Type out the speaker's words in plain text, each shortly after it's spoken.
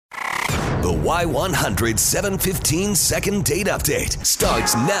The Y100 715 second date update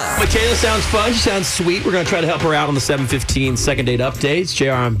starts now. Michaela sounds fun. She sounds sweet. We're going to try to help her out on the 715 second date updates. JR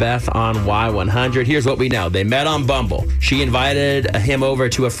and Beth on Y100. Here's what we know. They met on Bumble. She invited him over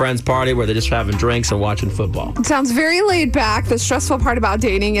to a friend's party where they're just having drinks and watching football. It sounds very laid back. The stressful part about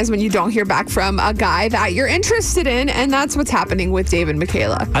dating is when you don't hear back from a guy that you're interested in, and that's what's happening with Dave and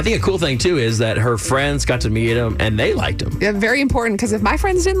Michaela. I think a cool thing, too, is that her friends got to meet him and they liked him. Yeah, very important, because if my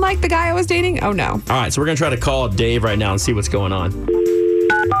friends didn't like the guy I was dating, oh no. All right, so we're going to try to call Dave right now and see what's going on.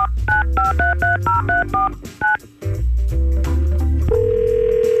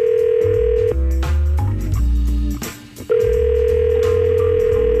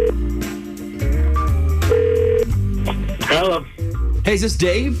 Hello. Hey, is this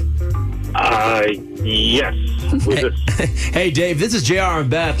Dave? Yes. Who's this? Hey, Dave, this is JR and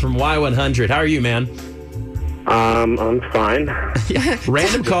Beth from Y100. How are you, man? I'm fine.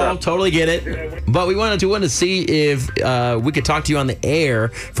 Random call, totally get it. But we wanted to see if we could talk to you on the air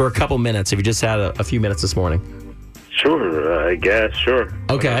for a couple minutes, if you just had a few minutes this morning. Sure, I guess, sure.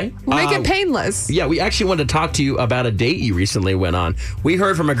 Okay. We'll make it painless. Yeah, we actually wanted to talk to you about a date you recently went on. We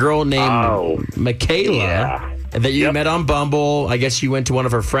heard from a girl named Michaela that you met on Bumble. I guess you went to one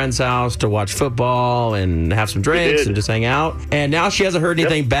of her friend's house to watch football and have some drinks and just hang out. And now she hasn't heard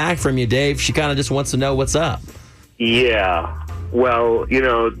anything back from you, Dave. She kind of just wants to know what's up. Yeah. Well,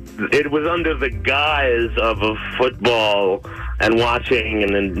 it was under the guise of a football and watching,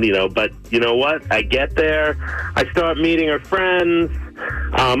 and then, but you know what? I get there. I start meeting her friends.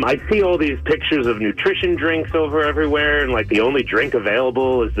 I see all these pictures of nutrition drinks over everywhere, and the only drink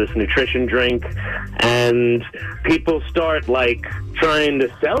available is this nutrition drink. And people start trying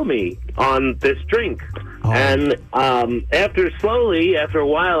to sell me on this drink. Oh. And after a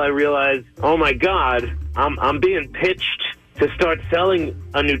while, I realized, oh my God, I'm being pitched to start selling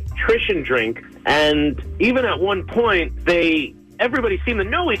a nutrition drink. And even at one point, everybody seemed to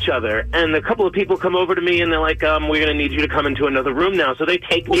know each other, and a couple of people come over to me and they're like, we're going to need you to come into another room now. So they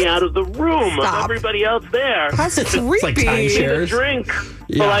take me out of the room of everybody else there. That's creepy. It's like timeshares. Drink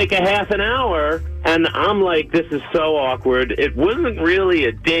for a half an hour. And I'm like, this is so awkward. It wasn't really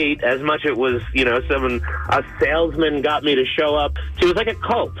a date as much it was, a salesman got me to show up. It was like a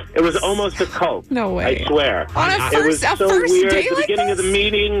cult. It was almost a cult. No way. I swear. It was so weird. At the beginning of the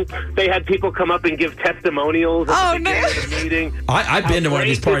meeting, they had people come up and give testimonials at the beginning of the meeting. I've been to one of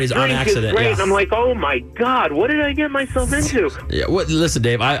these parties on accident. Yeah. I'm like, oh my God, what did I get myself into? Yeah. Well, listen,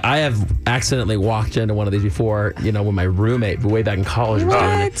 Dave, I have accidentally walked into one of these before, when my roommate way back in college was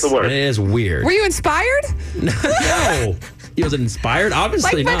doing it. The worst. And it is weird. Were you inspired? No. He was inspired?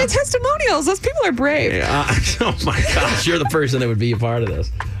 Obviously not. By the testimonials. Those people are brave. Oh my gosh, you're the person that would be a part of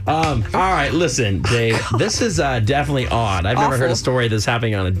this. All right, listen, Dave, this is definitely odd. I've never heard a story of this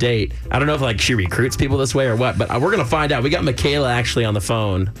happening on a date. I don't know if she recruits people this way or what, but we're going to find out. We got Michaela actually on the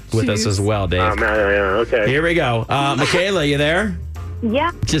phone with us as well, Dave. Okay. Here we go. Michaela, you there?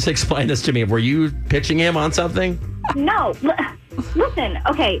 Yeah. Just explain this to me. Were you pitching him on something? No. Listen,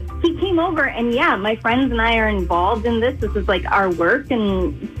 okay, he came over and my friends and I are involved in this. This is our work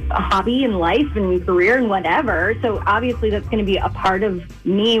and a hobby and life and career and whatever. So obviously that's going to be a part of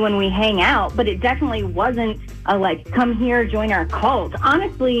me when we hang out, but it definitely wasn't a come here, join our cult.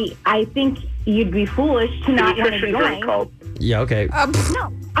 Honestly, I think you'd be foolish to not want to join. Cult. Yeah, okay.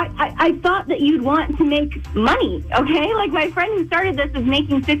 No, I thought that you'd want to make money, okay? My friend who started this is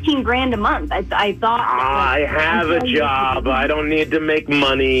making $15,000 a month. I thought... I have a job. I don't need to make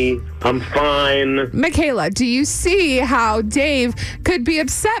money. I'm fine. Michaela, do you see how Dave could be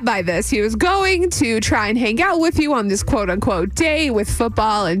upset by this? He was going to try and hang out with you on this quote-unquote day with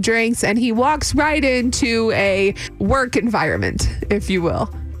football and drinks, and he walks right into a work environment, if you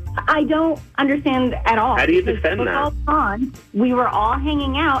will. I don't understand at all. How do you defend that? We were all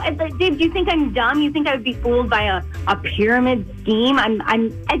hanging out. Dave, do you think I'm dumb? You think I would be fooled by a pyramid scheme? I'm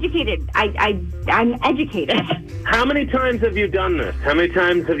educated. I'm educated. How many times have you done this? How many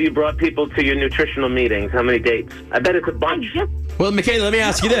times have you brought people to your nutritional meetings? How many dates? I bet it's a bunch. Well, Michaela, let me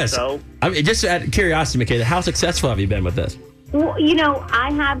ask you this. Just out of curiosity, Michaela, how successful have you been with this? Well, I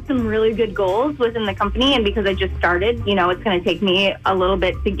have some really good goals within the company, and because I just started, it's going to take me a little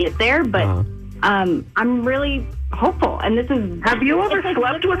bit to get there, but I'm really hopeful. And this is... Have you ever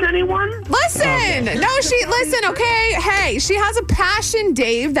slept with anyone? Listen! Listen, okay? Hey, she has a passion,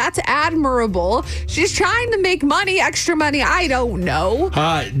 Dave. That's admirable. She's trying to make money, extra money. I don't know.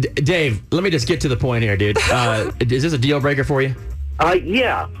 Dave, let me just get to the point here, dude. Is this a deal breaker for you?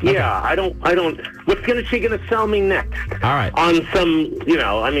 Yeah. I don't. What's she gonna sell me next? All right. On some,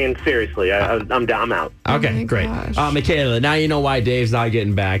 seriously, I'm out. Okay, great. Michaela, now you know why Dave's not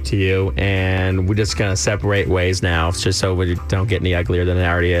getting back to you, and we're just gonna separate ways now, just so we don't get any uglier than it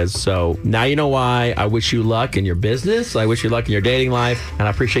already is. So now you know why. I wish you luck in your business. I wish you luck in your dating life, and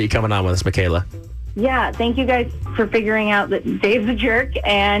I appreciate you coming on with us, Michaela. Yeah, thank you guys for figuring out that Dave's a jerk,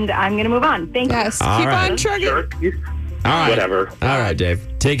 and I'm going to move on. Thank you. Yes, keep on trucking. Jerk. All right. Whatever. All right, Dave.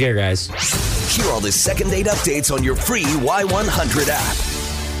 Take care, guys. Hear all the second date updates on your free Y100 app.